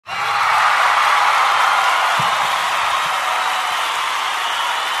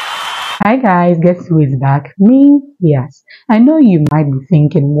Hi guys, guess who is back? Me? Yes. I know you might be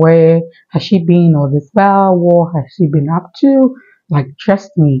thinking, where has she been all this while? What has she been up to? Like,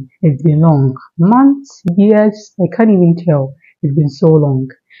 trust me, it's been long. Months, years, I can't even tell. It's been so long.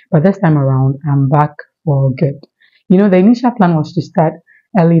 But this time around, I'm back for good. The initial plan was to start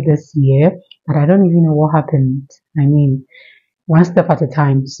early this year, but I don't even know what happened. I mean, one step at a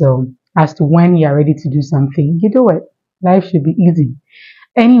time. So, as to when you're ready to do something, you do it. Life should be easy.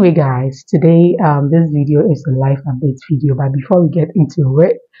 Anyway, guys, today this video is a life update video. But before we get into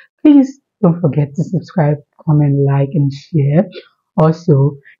it, please don't forget to subscribe, comment, like, and share.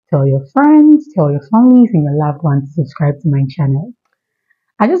 Also, tell your friends, tell your families, and your loved ones to subscribe to my channel.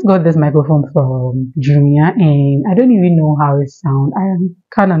 I just got this microphone from Jumia, and I don't even know how it sounds. I am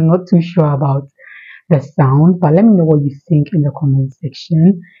kind of not too sure about the sound, but let me know what you think in the comment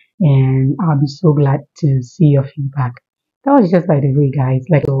section, and I'll be so glad to see your feedback. That was just by the way, guys.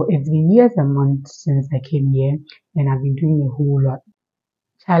 Like, so it's been years and months since I came here, and I've been doing a whole lot.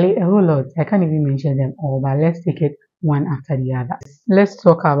 Charlie, a whole lot. I can't even mention them all, but let's take it one after the other. Let's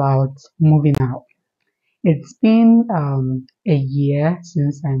talk about moving out. It's been a year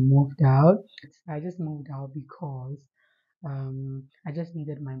since I moved out. I just moved out because I just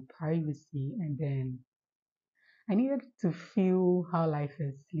needed my privacy, and then I needed to feel how life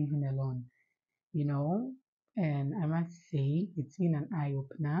is living alone, you know. And I must say, it's been an eye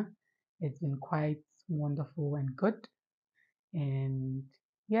opener. It's been quite wonderful and good. And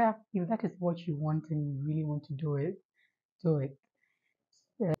yeah, if that is what you want and you really want to do it, do it.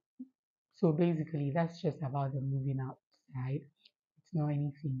 So basically, that's just about the moving out, right? It's not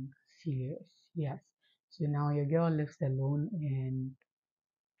anything serious. Yes. So now your girl lives alone and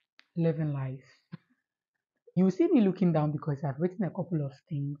living life. You will see me looking down because I've written a couple of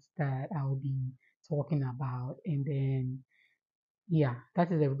things that I'll be talking about, and then yeah,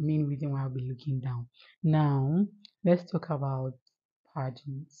 that is the main reason why I'll be looking down. Now, let's talk about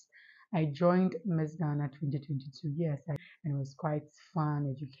pageants. I joined Miss Ghana 2022, yes, and it was quite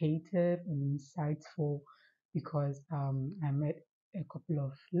fun, educative, and insightful because I met a couple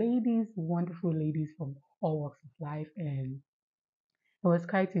of ladies, wonderful ladies from all walks of life, and it was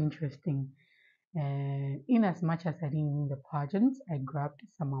quite interesting. And in as much as I didn't win the pageant, I grabbed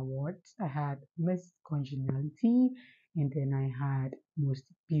some awards. I had Miss Congeniality, and then I had Most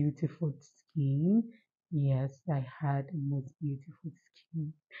Beautiful Skin. Yes, I had Most Beautiful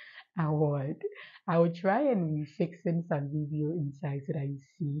Skin award. I will try and be fixing some video inside so that you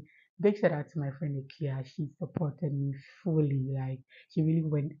see. Big shout out to my friend Akia. She supported me fully. Like, she really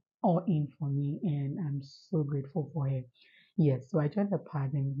went all in for me, and I'm so grateful for her. Yes, so I joined the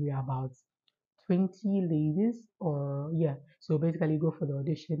pageant. We are about 20 ladies, or yeah, so basically you go for the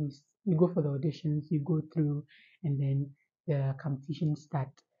auditions, you go through, and then the competition start.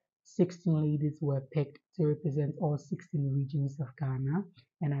 16 ladies were picked to represent all 16 regions of Ghana,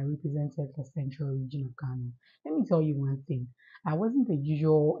 and I represented the central region of Ghana. Let me tell you one thing. I wasn't the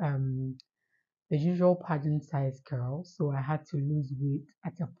usual pageant size girl, so I had to lose weight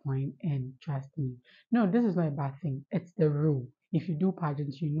at a point, and trust me, no, this is not a bad thing. It's the rule. If you do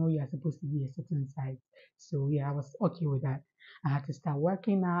pageants, you know you're supposed to be a certain size. So yeah, I was okay with that. I had to start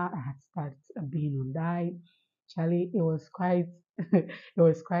working out. I had to start being on diet. Charlie, it was quite it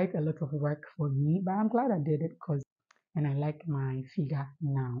was quite a lot of work for me, but I'm glad I did it because and I like my figure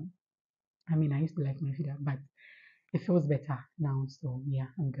now. I mean, I used to like my figure, but it feels better now. So yeah,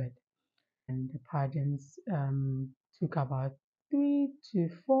 I'm good. And the pageants took about 3 to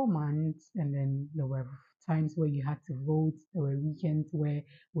 4 months, and then there were times where you had to vote. There were weekends where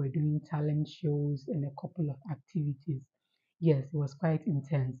we're doing talent shows and a couple of activities. Yes, it was quite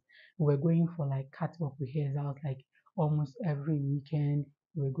intense. We were going for like catwalk rehearsals like almost every weekend.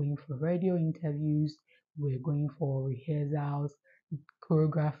 We were going for radio interviews. We were going for rehearsals,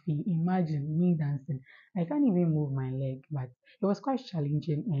 choreography. Imagine me dancing. I can't even move my leg, but it was quite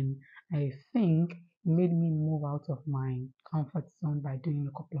challenging, and I think it made me move out of my comfort zone by doing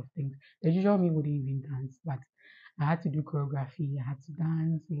a couple of things. The usual me wouldn't even dance, but I had to do choreography, I had to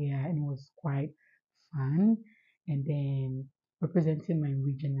dance, yeah, and it was quite fun. And then representing my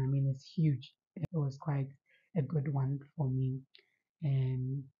region, I mean, it's huge. It was quite a good one for me.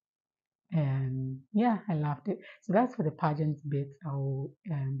 And yeah, I loved it. So that's for the pageant bit. I'll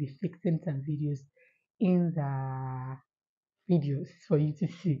be fixing some videos in the videos for you to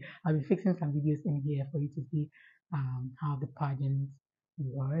see. I'll be fixing some videos in here for you to see how the pageant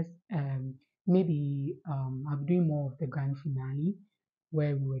was. Maybe I'll be doing more of the grand finale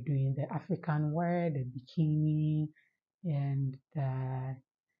where we were doing the African wear, the bikini, and the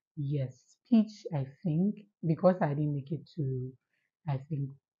yes speech. I think because I didn't make it to, I think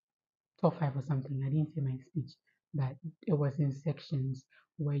top 5 or something. I didn't say my speech, but it was in sections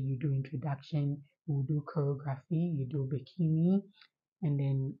where you do introduction, you do choreography, you do bikini, and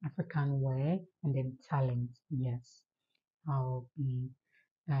then African wear, and then talent. Yes, I'll be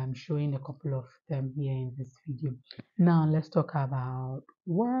showing a couple of them here in this video. Now let's talk about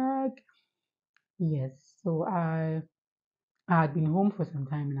work. Yes, so I had been home for some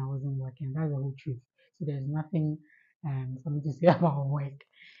time and I wasn't working. That's the whole truth. So there's nothing for me to say about work.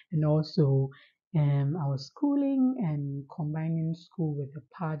 And also, I was schooling and combining school with the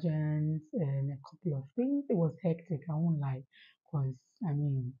pageants and a couple of things. It was hectic. I won't lie, because I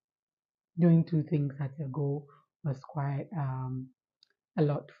mean, doing two things at a go was quite a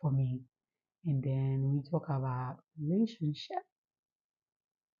lot for me. And then we talk about relationship.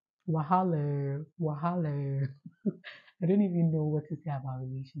 Wahala, wahala. I don't even know what to say about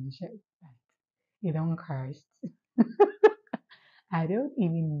relationships. You don't curse. I don't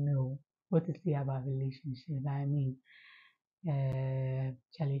even know what to say about relationships. I mean,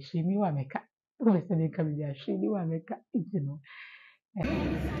 Charlie, she knew I make up. She knew I make up, you know.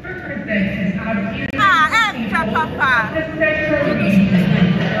 Ah, extra papa.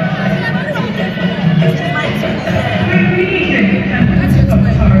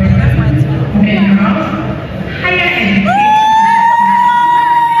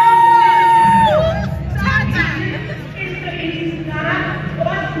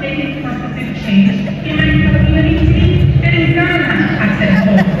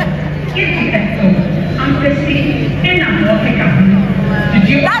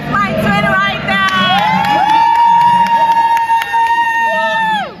 That's my twin right there.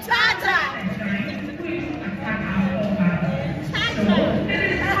 Tata.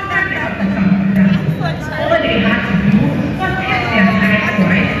 All they had to do was test their size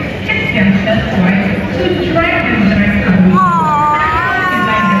right, test their self right, to drive themselves away.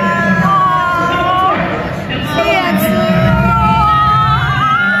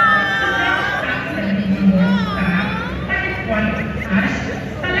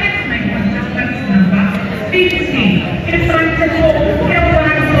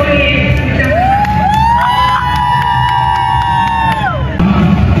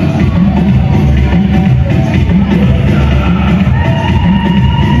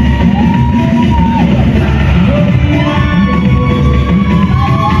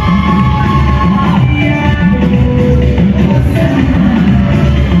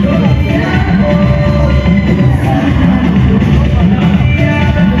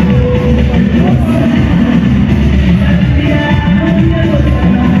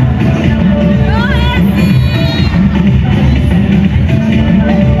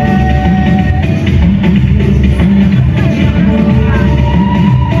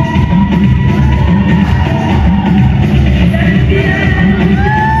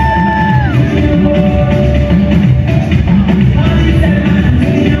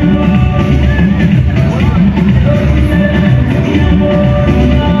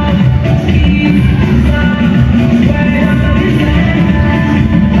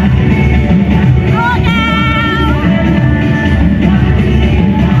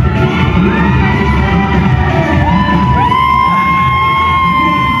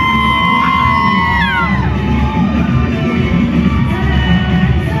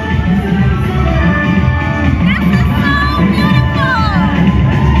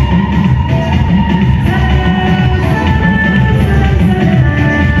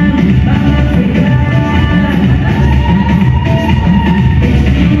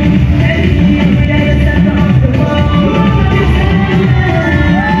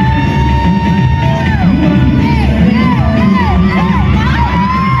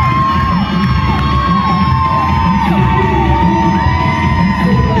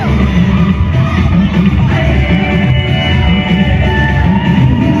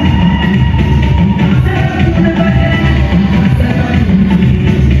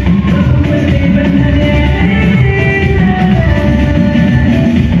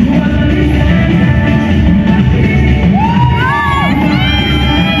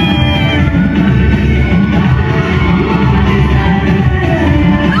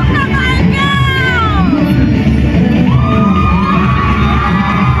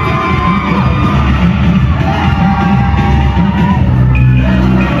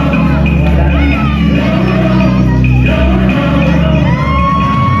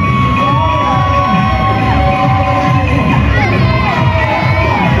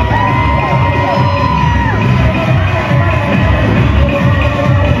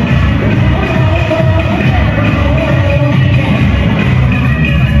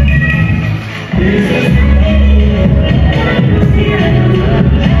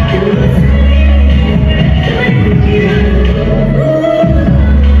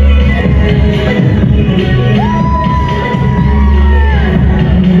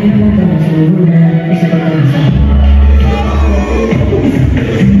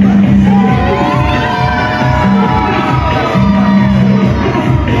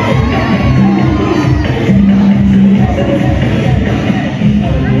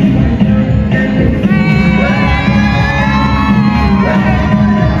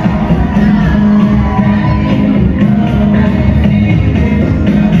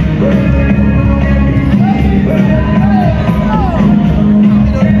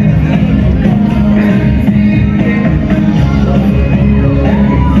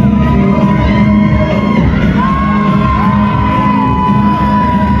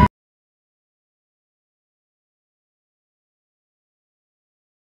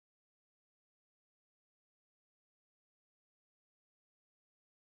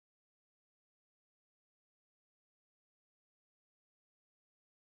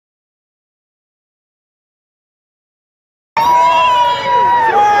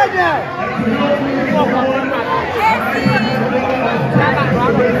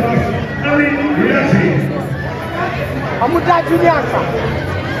 And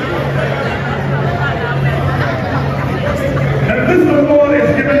this award is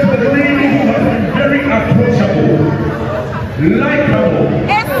given to the lady who has been very approachable, likable,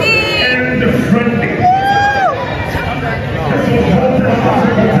 and friendly. This was voted by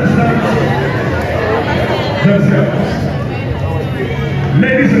the contestants themselves.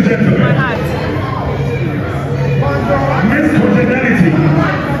 Ladies and gentlemen, Miss Congeniality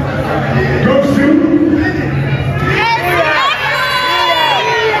goes to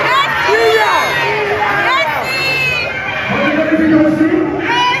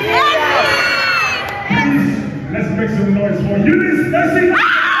let's make some noise for Eunice Essie.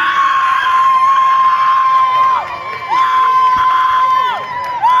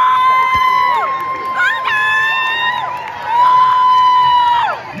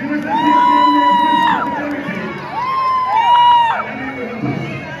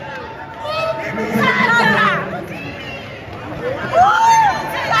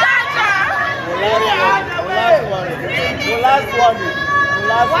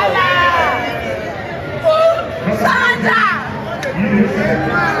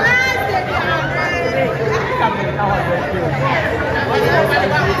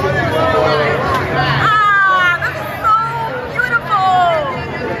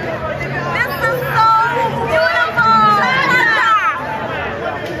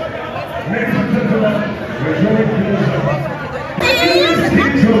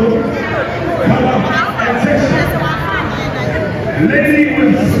 Lady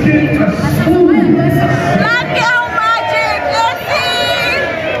with skin as smooth. Black girl magic, let's see.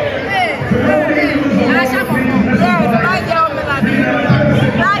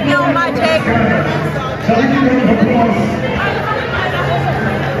 Black girl magic. Shall we give them applause?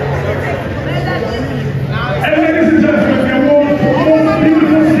 And ladies and gentlemen, the award for most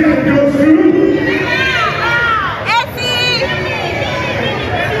beautiful skin goes to Essie.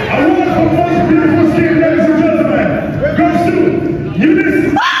 award for most beautiful skin, ladies and gentlemen, goes to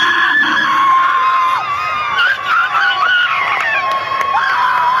Eunice.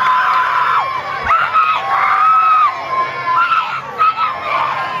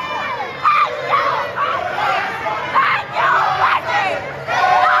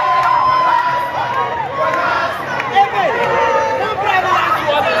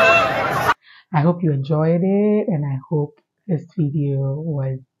 I hope you enjoyed it, and I hope this video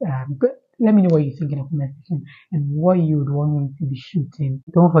was good. Let me know what you think in the comment section and what you would want me to be shooting.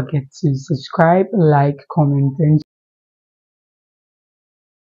 Don't forget to subscribe, like, comment, and